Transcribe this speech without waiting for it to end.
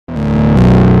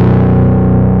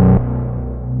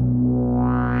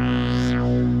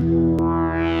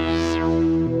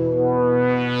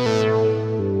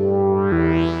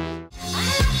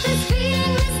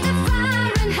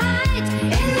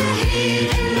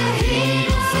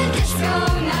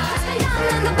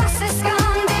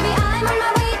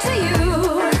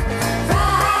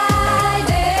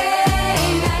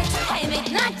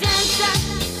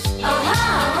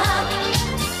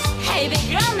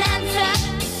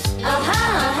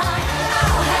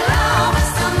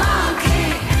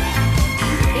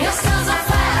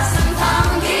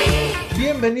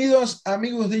Bienvenidos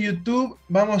amigos de YouTube,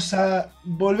 vamos a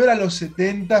volver a los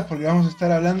 70 porque vamos a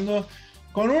estar hablando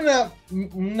con una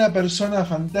persona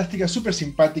fantástica, súper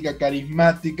simpática,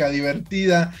 carismática,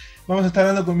 divertida. Vamos a estar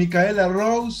hablando con Michaela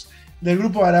Rose del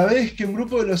grupo Arabesque, un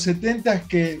grupo de los 70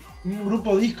 un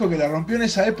grupo disco que la rompió en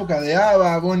esa época de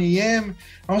ABBA, Boney M.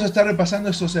 Vamos a estar repasando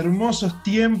esos hermosos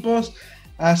tiempos,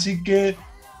 así que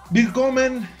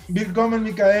willkommen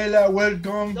Michaela,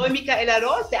 welcome. Soy Michaela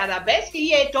Rose de Arabesque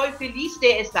y estoy feliz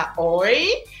de estar hoy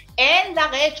en la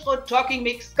Retro Talking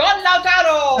Mix con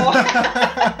Lautaro.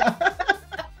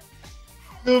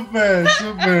 Super,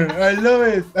 I love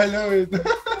it.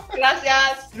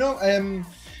 Gracias.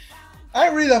 I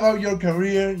read about your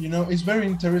career. It's very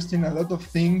interesting. A lot of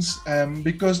things,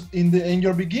 because in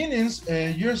your beginnings,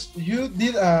 you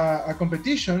did a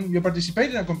competition. You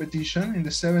participated in a competition in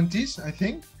the 70s, I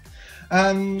think.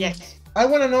 And yes, I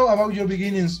want to know about your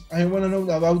beginnings. I want to know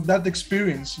about that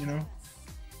experience.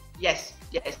 Yes.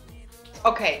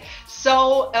 Okay,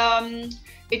 so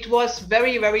it was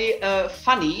very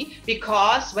funny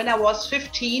because when I was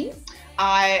 15.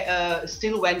 I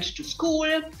still went to school,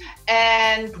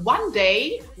 and one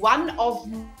day one of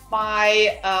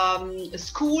my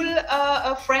school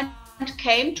friends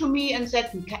came to me and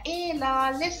said,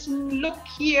 Michaela, listen, look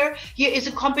here is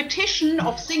a competition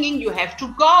of singing, you have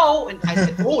to go. And I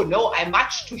said, oh no, I'm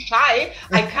much too shy,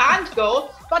 I can't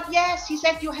go. But yes, he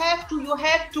said, you have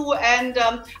to. And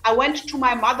I went to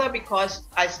my mother because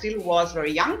I still was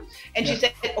very young, and she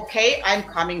said, okay, I'm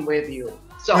coming with you.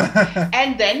 So,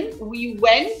 and then we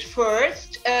went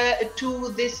first to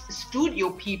this studio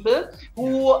people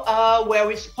who were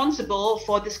responsible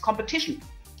for this competition.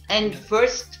 And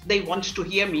first they wanted to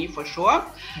hear me for sure.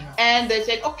 And they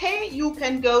said, okay, you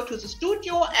can go to the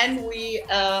studio and we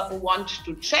want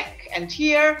to check and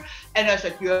hear. And I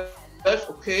said, yes,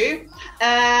 okay.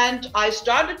 And I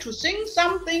started to sing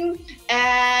something,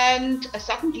 and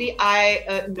suddenly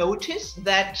I noticed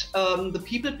that the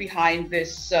people behind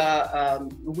this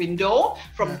window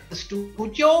from the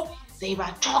studio, they were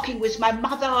talking with my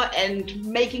mother and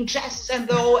making jests and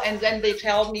then they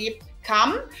tell me,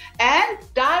 come, and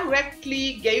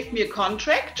directly gave me a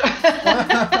contract.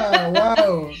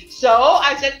 Wow. So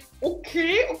I said,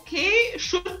 okay,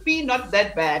 should be not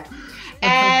that bad.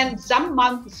 And some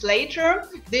months later,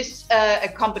 this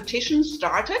competition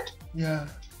started. Yeah.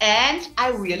 And I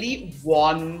really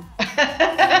won.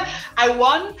 I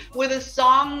won with a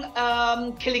song,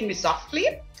 Killing Me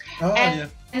Softly. Oh,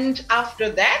 And after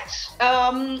that,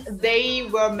 they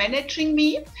were managing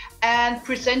me and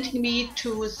presenting me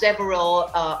to several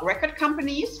record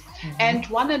companies. Mm-hmm. And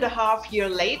 1.5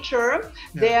 years later,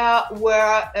 there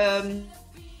were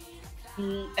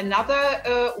another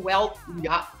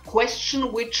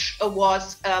question which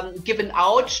was given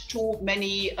out to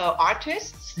many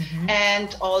artists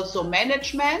and also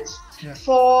managements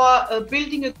for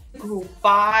building a group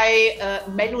by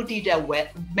Melodie der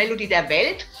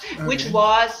Welt, which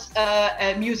was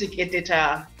a music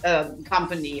editor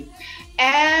company.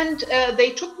 And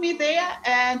they took me there,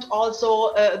 and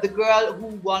also the girl who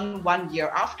won 1 year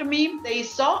after me. They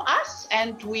saw us,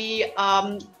 and we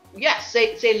yes,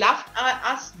 they loved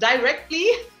us directly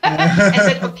and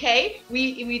said, okay,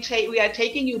 we are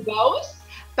taking you both,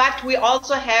 but we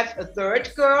also have a third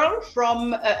girl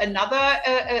from another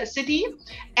city,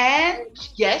 and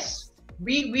yes,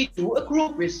 we do a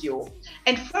group with you.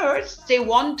 And first they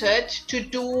wanted to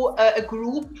do a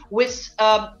group with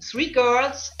 3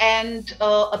 girls and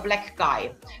a black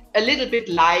guy. A little bit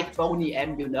like Boney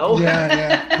M,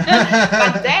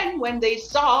 But then when they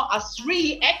saw us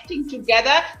 3 acting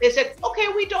together, they said, okay,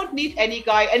 we don't need any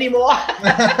guy anymore.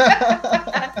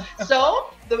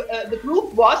 So the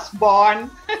group was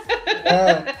born.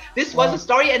 This was a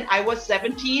story, and I was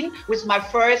 17 with my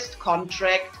first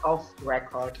contract of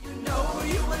record.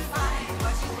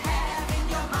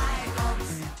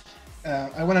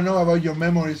 I want to know about your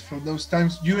memories from those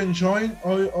times. You enjoyed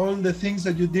all the things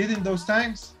that you did in those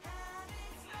times?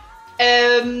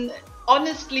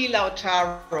 Honestly,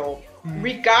 Lautaro,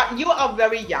 you are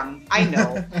very young, I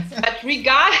know, but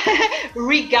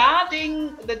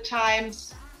regarding the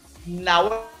times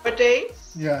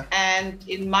nowadays, and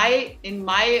in my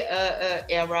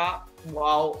era,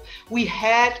 wow, we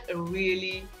had a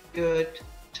really good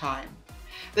time.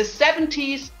 The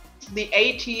 70s, the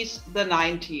 80s, the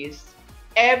 90s,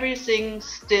 everything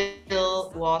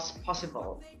still was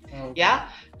possible. Okay.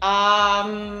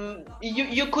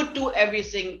 You could do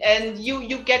everything, and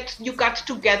you got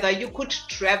together, you could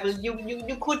travel,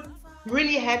 you could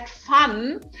really have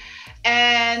fun.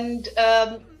 and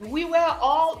we were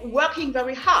all working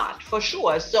very hard, for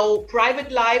sure. So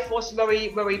private life was very,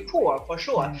 very poor, for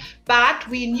sure. But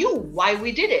we knew why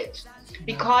we did it.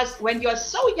 Because when you're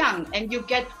so young and you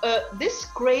get this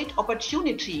great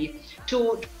opportunity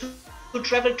to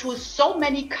travel to so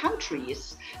many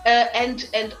countries,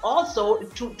 and also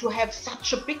to have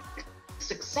such a big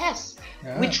success,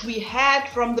 which we had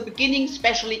from the beginning,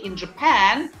 especially in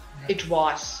Japan, it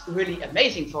was really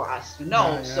amazing for us, you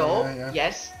know.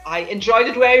 Yes, I enjoyed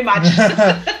it very much.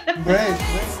 Great.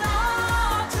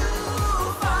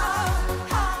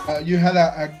 You had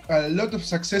a lot of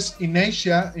success in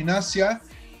Asia,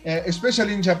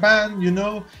 especially in Japan, you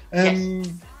know.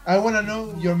 I want to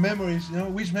know your memories. You know,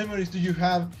 which memories do you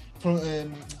have from?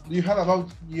 Do you have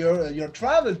about your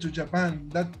travel to Japan,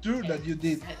 that tour that you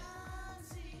did?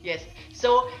 Yes.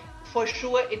 So for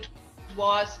sure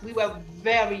we were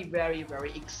very, very,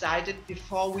 very excited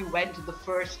before we went the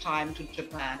first time to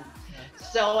Japan.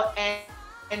 So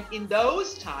and in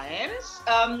those times,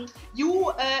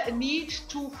 you need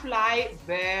to fly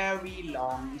very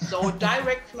long. So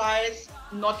direct flights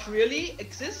not really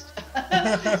exist.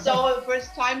 So the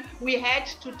first time we had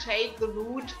to take the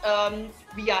route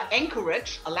via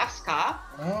Anchorage, Alaska.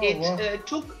 It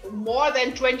took more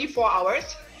than 24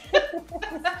 hours.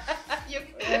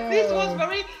 This was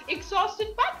very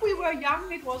exhausting, but we were young,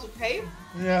 it was okay.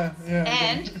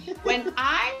 And when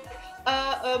I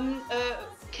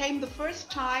came the first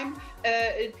time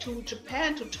to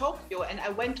Japan, to Tokyo, and I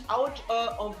went out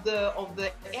of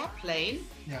the airplane,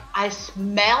 I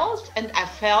smelled and I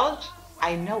felt,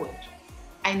 I know it.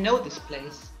 I know this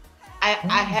place.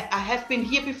 I have been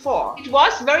here before. It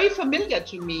was very familiar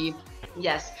to me.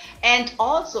 Yes, and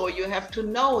also you have to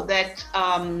know that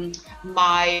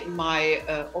my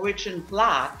origin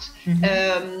blood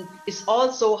is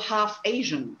also half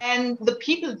Asian, and the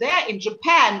people there in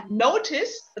Japan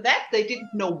noticed that. They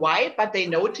didn't know why, but they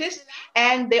noticed,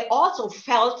 and they also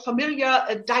felt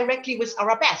familiar directly with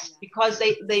Arabesque, because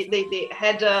they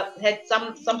had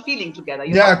some feeling together.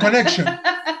 You know? Connection.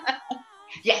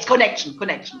 Yes, connection.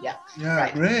 Yeah.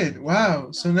 Right. Great.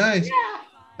 Wow, so nice.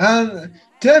 And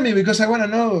tell me, because I want to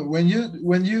know, when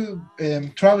you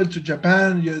traveled to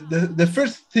Japan, the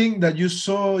first thing that you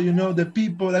saw, you know, the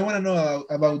people, I want to know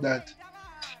about that.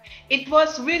 It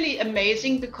was really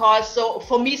amazing, because so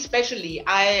for me especially,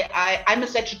 I'm a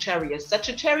Sagittarius.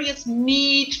 Sagittarius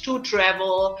need to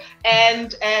travel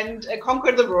and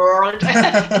conquer the world.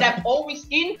 And I'm always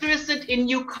interested in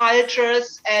new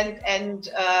cultures and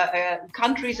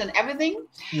countries and everything.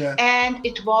 And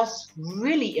it was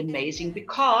really amazing,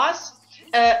 because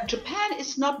Japan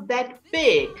is not that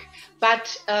big,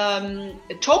 but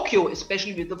Tokyo,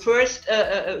 especially with the first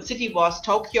city was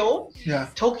Tokyo.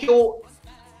 Tokyo,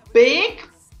 big,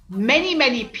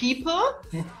 many people,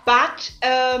 but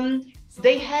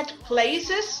they had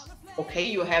places. Okay,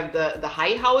 you have the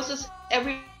high houses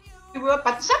everywhere,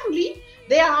 but suddenly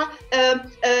there are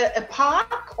a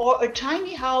park or a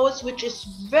tiny house which is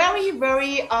very,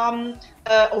 very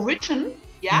original.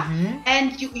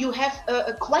 And you have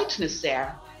a quietness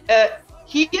there.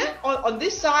 Here on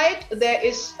this side there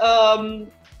is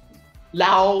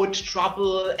loud,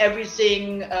 trouble,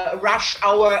 everything, rush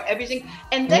hour, everything,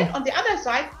 and then on the other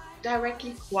side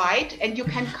directly quiet, and you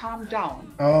can calm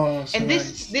down. And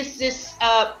this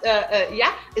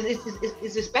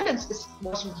balance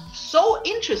was so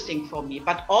interesting for me,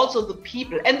 but also the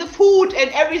people and the food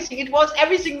and everything. It was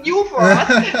everything new for us.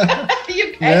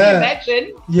 You can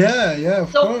imagine.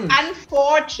 Of course.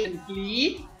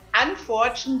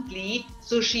 Unfortunately,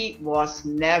 sushi was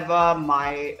never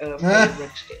my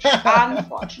favorite dish.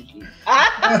 Unfortunately.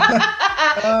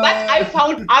 But I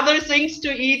found other things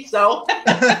to eat, so.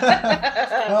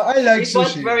 I like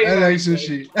sushi. I like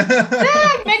sushi.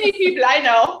 Many people I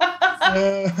know.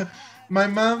 My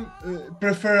mom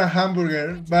prefer a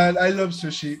hamburger, but I love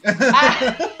sushi.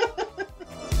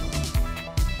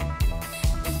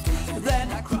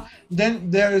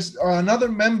 Then there is another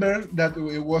member that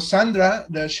was Sandra,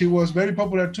 that she was very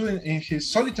popular too in his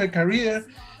solitary career.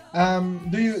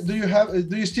 Do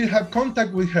you still have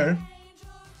contact with her?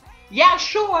 Yeah,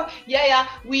 sure.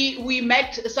 We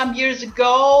met some years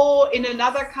ago in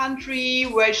another country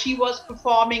where she was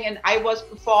performing and I was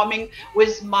performing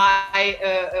with my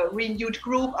renewed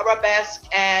group Arabesque,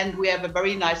 and we have a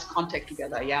very nice contact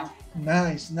together.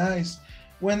 Nice.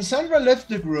 When Sandra left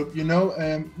the group, you know,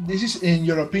 this is in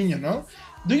your opinion, no?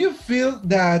 Do you feel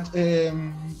that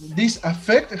this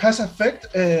has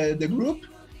affected the group?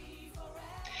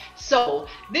 So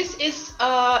this is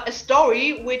a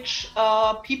story which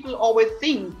people always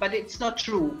think, but it's not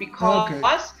true,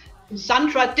 because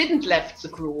Sandra didn't left the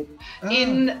group.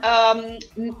 In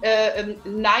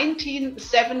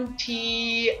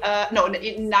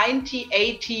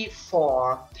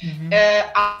 1984,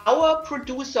 our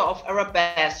producer of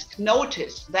Arabesque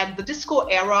noticed that the disco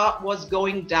era was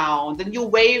going down, the new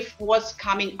wave was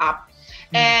coming up.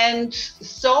 And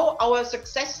so our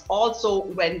success also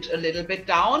went a little bit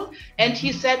down. And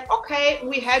he said, okay,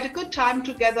 we had a good time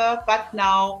together, but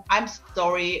now I'm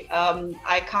sorry,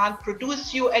 I can't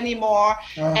produce you anymore.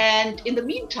 And in the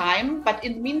meantime,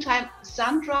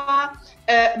 Sandra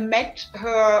met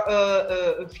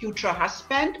her future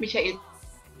husband, Michaela,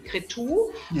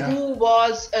 who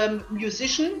was a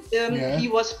musician. He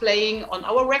was playing on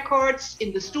our records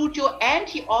in the studio, and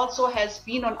he also has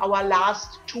been on our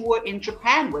last tour in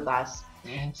Japan with us.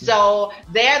 So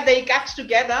there they got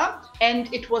together,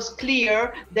 and it was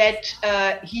clear that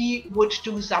he would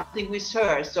do something with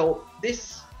her. So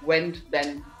this went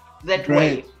then that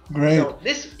way. Great. So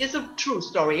this is a true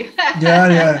story.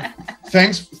 Yeah.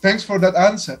 Thanks for that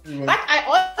answer. But I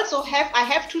also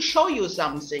have to show you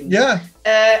something. Yeah.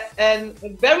 A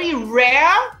very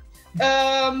rare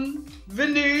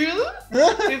vinyl,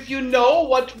 if you know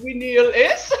what vinyl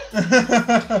is,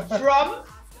 from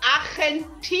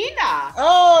Argentina.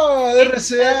 Oh,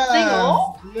 it's a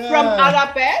single from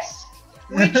Arabesque,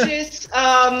 which is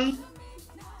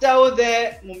so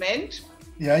the moment.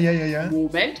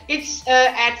 Moment. It's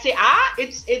RCA.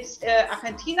 It's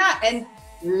Argentina, and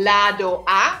lado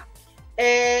A.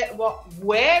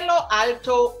 Vuelo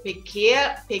alto,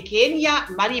 pequeña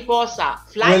mariposa.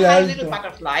 Fly high, little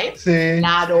butterfly. Sí.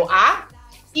 Lado A.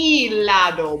 Y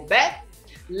lado B.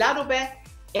 Lado B.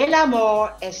 El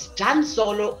amor es tan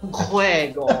solo un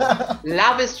juego.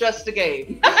 Love is just a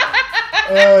game.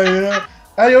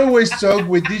 I always talk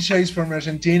with DJs from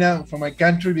Argentina, from my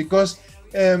country, because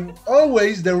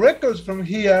always the records from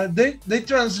here, they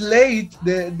translate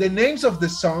the names of the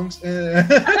songs.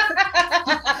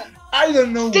 I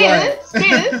don't know why.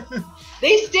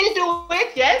 They still do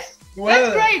it, yes?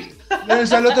 Well, that's great.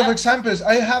 There's a lot of examples.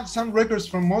 I have some records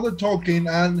from Modern Talking,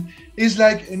 and it's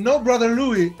like, no, brother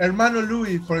Louis, hermano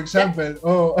Louis, for example.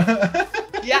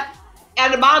 Yeah,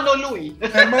 hermano Louis.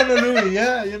 Hermano Louis,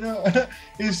 yeah,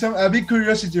 it's a big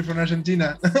curiosity from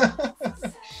Argentina.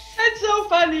 That's so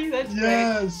funny. That's great.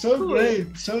 Yeah, so cool.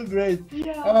 So great.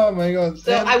 Yeah. Oh my God.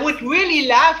 So I would really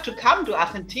love to come to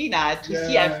Argentina to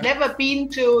see. I've never been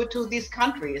to these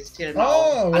countries till now.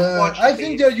 Oh, I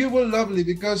think that you will lovely,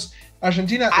 because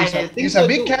Argentina is a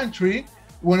big country.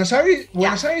 Buenos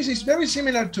Aires is very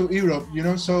similar to Europe,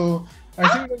 So I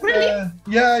think that, really?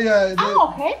 Yeah.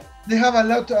 They have a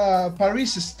lot of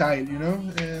Paris style,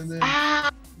 And,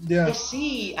 yeah. I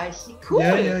see. Cool.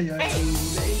 Yeah.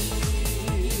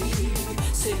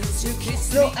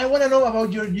 No, I want to know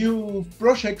about your new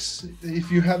projects,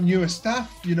 if you have new stuff,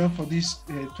 for this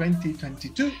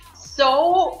 2022.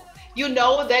 So, you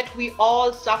know that we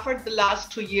all suffered the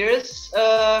last 2 years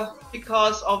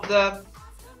because of the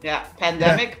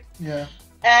pandemic. Yeah.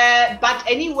 But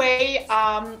anyway,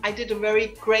 I did a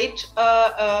very great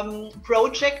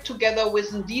project together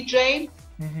with a DJ.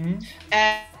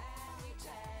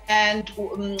 And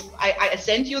I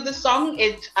sent you the song.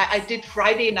 I did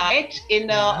Friday night in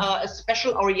a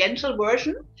special Oriental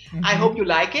version. I hope you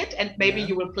like it, and maybe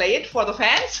you will play it for the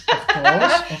fans.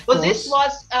 Of course. This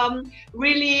was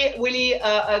really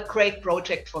a great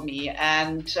project for me.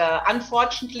 And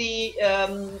unfortunately,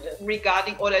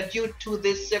 due to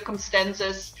these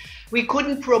circumstances, we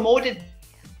couldn't promote it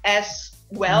as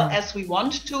well as we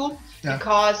want to,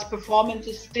 because performance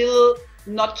is still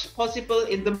not possible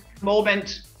in the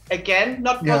moment. Again,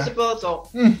 not possible. So,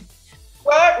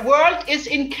 world is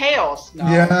in chaos now.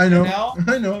 Yeah, I know.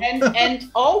 I know. And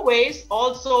always,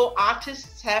 also,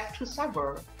 artists have to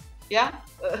suffer. Yeah.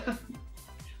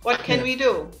 What can we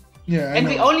do? Yeah. And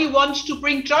we only want to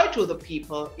bring joy to the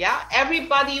people. Yeah.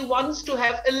 Everybody wants to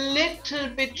have a little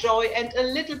bit joy and a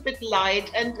little bit light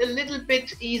and a little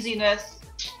bit easiness.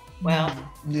 Well,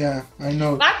 yeah, I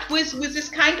know. But with this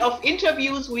kind of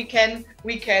interviews, we can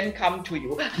come to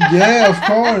you. Yeah, of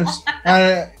course.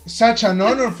 Such an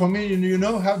honor for me,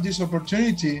 have this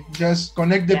opportunity. Just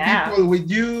connect the people with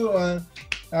you.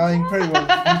 Incredible,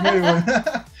 incredible.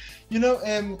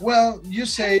 Well, you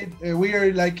said we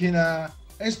are like in a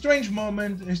strange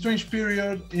moment, a strange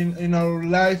period in our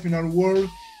life, in our world.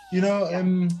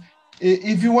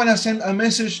 If you want to send a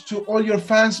message to all your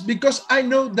fans, because I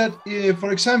know that,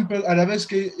 for example,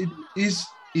 Arabesque it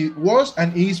was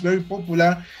and is very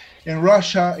popular in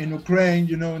Russia, in Ukraine,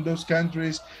 in those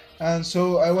countries, and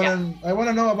so I want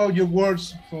to know about your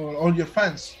words for all your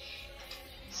fans.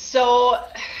 So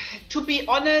To be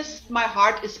honest, my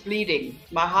heart is bleeding.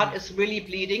 My heart is really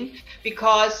bleeding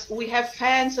because we have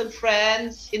fans and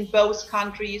friends in both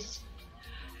countries,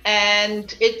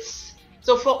 and it's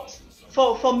so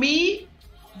for me,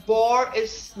 war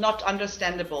is not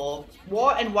understandable.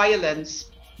 War and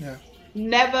violence. Yeah.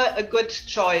 Never a good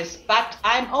choice. But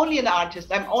I'm only an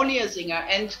artist. I'm only a singer,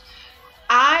 and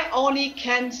I only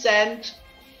can send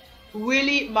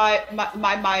really my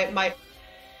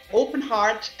open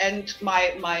heart and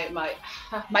my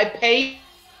pain.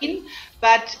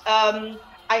 But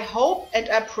I hope and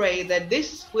I pray that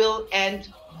this will end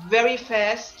very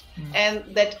fast, and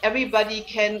that everybody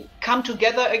can come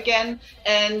together again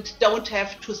and don't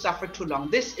have to suffer too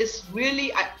long. This is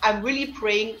really, I'm really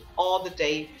praying all the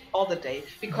day,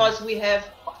 because we have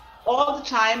all the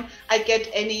time. I get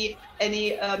any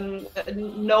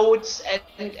notes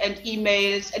and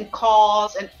emails and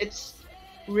calls, and it's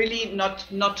really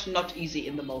not easy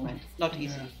in the moment. Not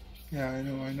easy. Yeah, I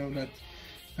know that.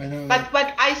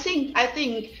 But I think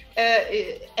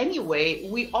anyway,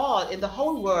 we all in the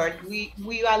whole world,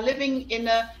 we are living in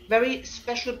a very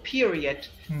special period.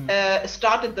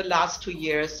 Started the last 2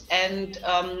 years, and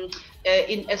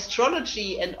in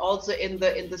astrology and also in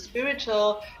the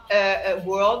spiritual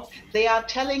world, they are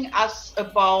telling us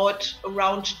about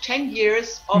around 10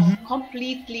 years of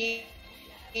completely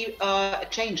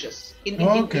changes in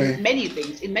many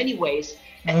things, in many ways.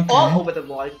 All over the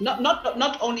world,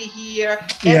 not only here,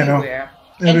 everywhere.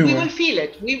 And we will feel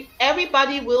it.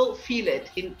 Everybody will feel it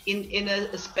in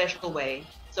a special way.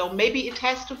 So maybe it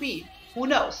has to be. Who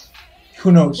knows?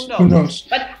 Who knows?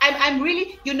 But I'm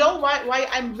really, you know why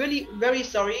I'm really very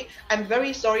sorry. I'm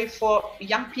very sorry for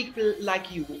young people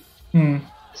like you,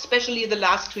 especially the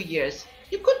last 2 years.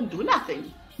 You couldn't do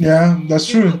nothing. Yeah, that's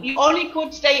true. You only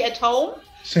could stay at home.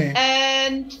 Sí.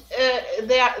 And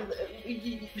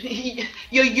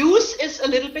your youth is a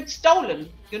little bit stolen,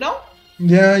 you know?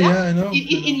 Yeah, I know.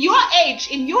 In your age,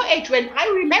 when I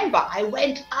remember, I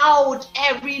went out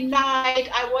every night.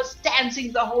 I was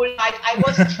dancing the whole night. I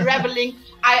was traveling.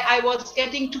 I was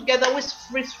getting together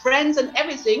with friends and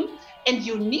everything. And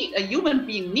a human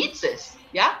being needs this.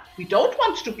 Yeah, we don't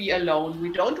want to be alone.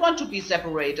 We don't want to be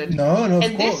separated. No, and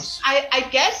of course. This, I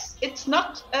guess, it's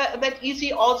not that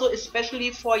easy. Also, especially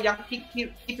for young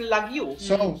people like you.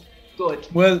 So good.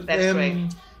 Well, that's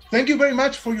great. Thank you very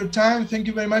much for your time. Thank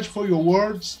you very much for your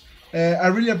words. I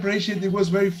really appreciate it. It was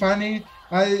very funny.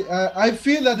 I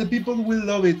feel that the people will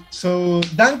love it. So,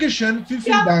 Dankeschön,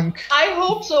 vielen Dank. I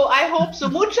hope so.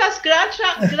 Muchas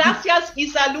gracias y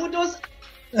saludos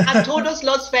a todos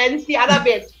los fans de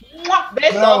Arabesque.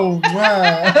 Beso. Wow.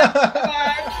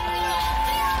 Bye.